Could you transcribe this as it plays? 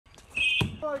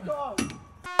Oh my God.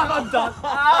 I'm done.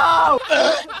 Ow!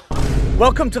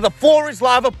 Welcome to the Floor is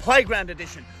Lava Playground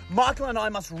Edition. Michael and I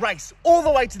must race all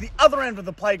the way to the other end of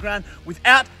the playground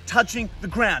without touching the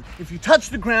ground. If you touch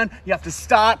the ground, you have to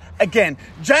start again.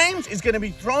 James is going to be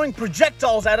throwing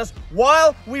projectiles at us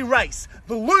while we race.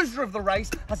 The loser of the race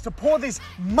has to pour this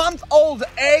month-old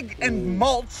egg and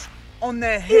mulch on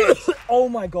their heads. Oh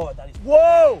my God, that is...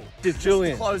 Whoa!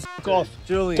 Julian, close. off.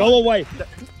 Julian. Go away.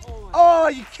 Oh,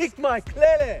 you kicked my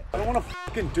clear. I don't want to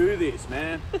fucking do this,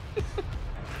 man.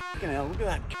 Fucking hell, look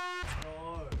at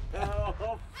that.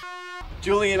 Oh.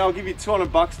 Julian, I'll give you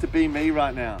 $200 to be me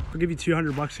right now. I'll give you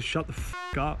 $200 to shut the f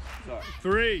up. Sorry.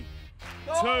 3,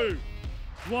 2,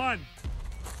 1.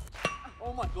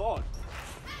 Oh my God.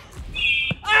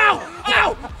 Ow!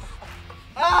 Ow!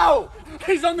 Ow!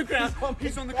 He's on the ground.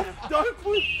 He's on the ground. Don't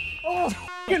put... Oh,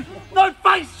 fucking no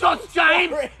face shots,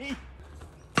 James! Sorry.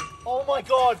 Oh my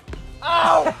God.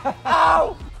 Ow!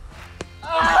 Ow!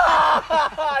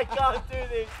 I can't do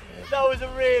this. That was a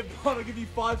rib. I'll give you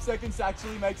 5 seconds to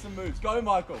actually make some moves. Go,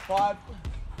 Michael. 5,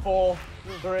 4,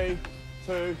 3,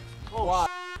 2, 1.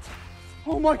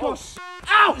 Oh my gosh.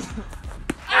 Ow!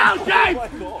 Ow, James! Oh my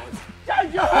God.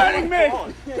 James, you're hurting me!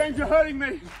 God. James, you're hurting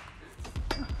me!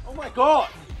 Oh my God.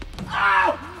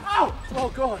 Ow! Ow! Oh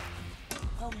God.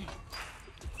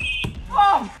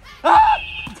 Oh! Ah!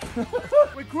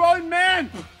 We're grown men!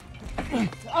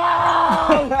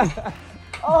 Ow!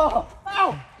 Oh!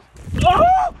 Ow!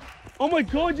 Oh! Oh my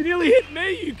God, you nearly hit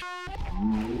me, you...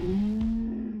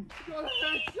 Got a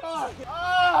headshot!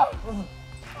 Oh!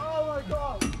 Oh my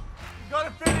God! You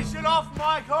gotta finish it off,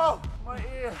 Michael! My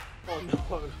ear! Oh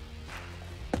no.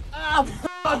 Ow!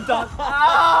 I'm done!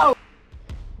 Ow!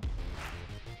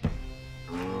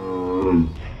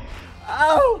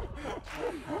 Ow!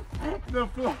 The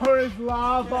floor is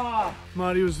lava!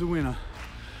 Marty was the winner.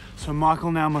 So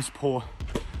Michael now must pour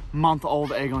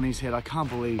month-old egg on his head. I can't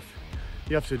believe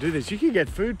you have to do this. You could get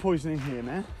food poisoning here,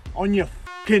 man. On your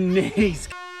fucking knees.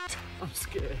 I'm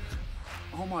scared.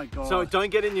 Oh my God. So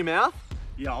don't get in your mouth?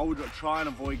 Yeah, I would try and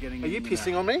avoid getting Are you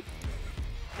pissing on me?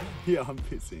 Yeah, I'm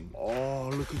pissing. Oh,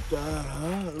 look at that,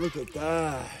 huh? Look at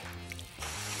that.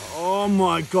 Oh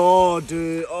my God,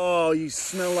 dude. Oh, you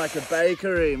smell like a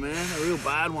bakery, man. A real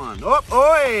bad one. Oh,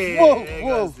 oi! Whoa, There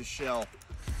whoa. goes the shell.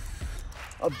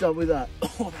 I'm done with that.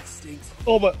 Oh, that stinks.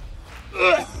 Oh, but...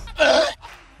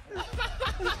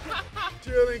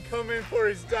 Julian come in for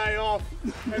his day off,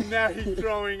 and now he's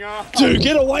throwing up. Dude,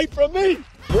 get away from me!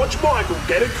 Watch Michael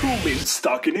get a cool mint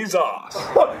stuck in his ass.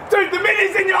 Dude, the mint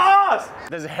is in your ass!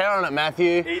 There's a hair on it,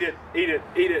 Matthew. Eat it, eat it,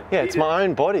 eat it. Yeah, it's my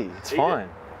own body. It's fine.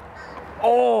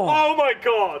 Oh my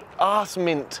God. Ass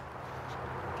mint.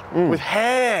 With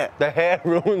hair. The hair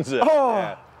ruins it. Oh.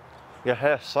 Yeah. Your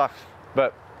hair sucks,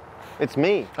 but it's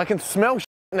me. I can smell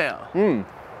now.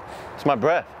 It's my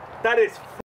breath. That is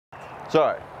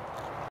Sorry.